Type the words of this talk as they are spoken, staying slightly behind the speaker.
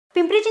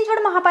पिंपरी चिंचवड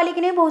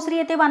महापालिकेने भोसरी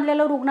येथे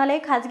बांधलेलं रुग्णालय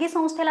खासगी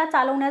संस्थेला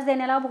चालवण्यास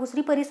देण्याला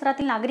भोसरी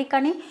परिसरातील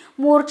नागरिकांनी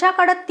मोर्चा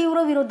काढत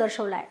तीव्र विरोध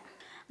दर्शवला आहे।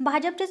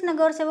 भाजपचेच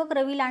नगरसेवक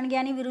रवी लांडगे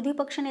आणि विरोधी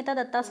पक्षनेता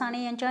दत्ता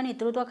साने यांच्या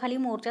नेतृत्वाखाली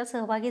मोर्चात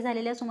सहभागी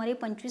झालेल्या सुमारे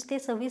 25 ते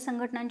 26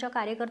 संघटनांच्या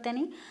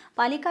कार्यकर्त्यांनी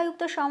पालिका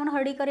आयुक्त श्रावण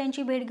हर्डीकर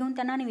यांची भेट घेऊन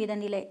त्यांना निवेदन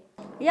दिले।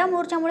 या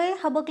मोर्चामुळे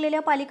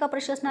हबकलेल्या पालिका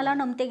प्रशासनाला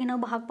नमते घेणं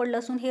भाग पडलं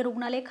असून हे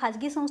रुग्णालय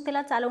खासगी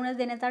संस्थेला चालवण्यास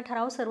देण्याचा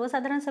ठराव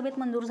सर्वसाधारण सभेत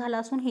मंजूर झाला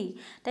असूनही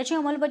त्याची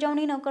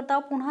अंमलबजावणी न करता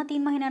पुन्हा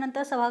 3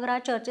 महिन्यानंतर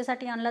सभागृहात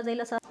चर्चेसाठी आणला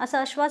जाईल असं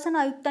आश्वासन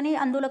आयुक्तांनी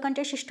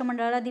आंदोलकांच्या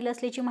शिष्टमंडळाला दिलं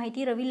असल्याची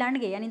माहिती रवी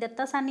लांडगे आणि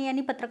दत्ता साने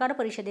यांनी पत्रकार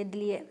परिषदेत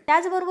दिली आहे।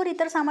 त्याचबरोबर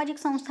इतर सामाजिक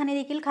संस्थांनी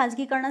देखील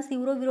खासगीकरणास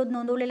तीव्र विरोध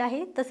नोंदवलेला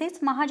आहे। तसेच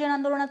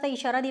महाजनांदोलनाचा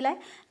इशारा दिलाय।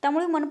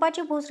 त्यामुळे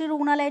मनपाचे भोसरी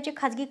रुग्णालयाचे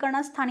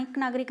खासगीकरणास स्थानिक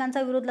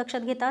नागरिकांचा विरोध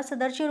लक्षात घेता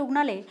सदरचे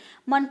रुग्णालय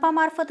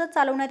मनपामार्फतच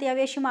चालवण्यात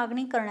यावे अशी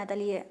मागणी करण्यात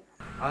आली आहे।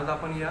 आज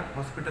आपण या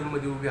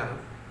हॉस्पिटलमध्ये उभे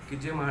आहोत की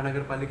जे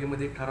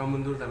महानगरपालिकेमध्ये एक ठराव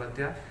मंजूर झाला।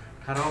 त्या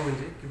ठराव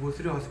म्हणजे की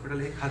भोसरी हॉस्पिटल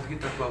हे खासगी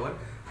तत्वावर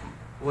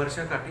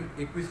वर्षाकाठी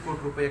 21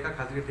 कोटी रुपये एका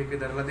खासगी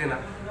ठेकेदाराला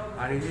देणार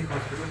आणि ही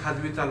हॉस्पिटल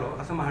खाजगी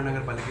चालवा असं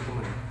महानगरपालिकेचं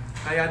म्हणणं।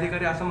 काही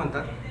अधिकारी असं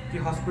म्हणतात की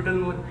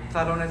हॉस्पिटल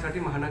चालवण्यासाठी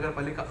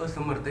महानगरपालिका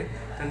असमर्थ आहे,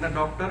 त्यांना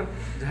डॉक्टर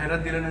जाहिरात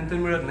दिल्यानंतर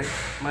मिळत नाही।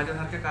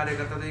 माझ्यासारख्या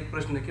कार्यकर्त्याचा एक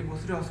प्रश्न आहे की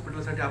भोसरी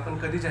हॉस्पिटलसाठी आपण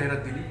कधी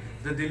जाहिरात दिली?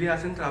 जर दिली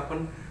असेल तर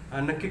आपण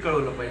नक्की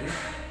कळवलं पाहिजे।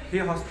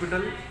 हे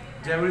हॉस्पिटल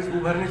ज्यावेळेस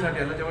उभारणीसाठी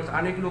आलं त्यावेळेस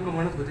अनेक लोक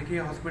म्हणत होते की हे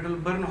हॉस्पिटल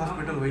बर्न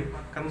हॉस्पिटल होईल,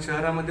 कारण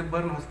शहरामध्ये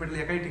बर्न हॉस्पिटल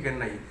एकाही ठिकाणी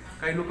नाही।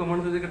 काही लोक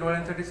म्हणत होते की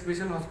डोळ्यांसाठी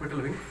स्पेशल हॉस्पिटल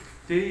होईल,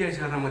 तेही या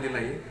शहरामध्ये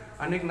नाही आहे।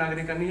 अनेक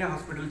नागरिकांनी या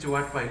हॉस्पिटलची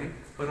वाट पाहिली,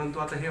 परंतु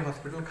आता हे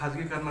हॉस्पिटल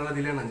खाजगीकरणाला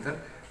दिल्यानंतर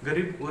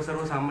गरीब व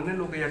सर्वसामान्य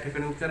लोक या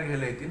ठिकाणी उपचार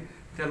घ्यायला येतील।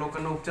 त्या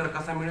लोकांना उपचार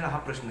कसा मिळेल हा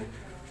प्रश्न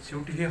आहे।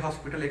 शेवटी हे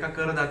हॉस्पिटल एका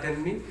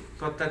करदात्यांनी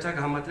स्वतःच्या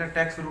घामातल्या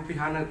टॅक्स रूपी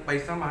हा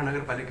पैसा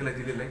महानगरपालिकेला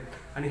दिलेला आहे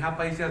आणि ह्या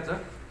पैशाचा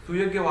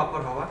सुयोग्य वापर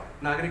व्हावा,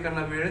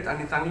 नागरिकांना वेळेत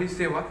आणि चांगली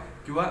सेवा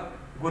किंवा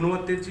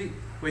गुणवत्तेची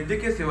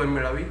वैद्यकीय सेवा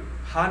मिळावी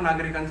हा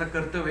नागरिकांचा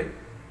कर्तव्य आहे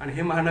आणि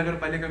हे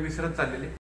महानगरपालिका विसरत चाललेले।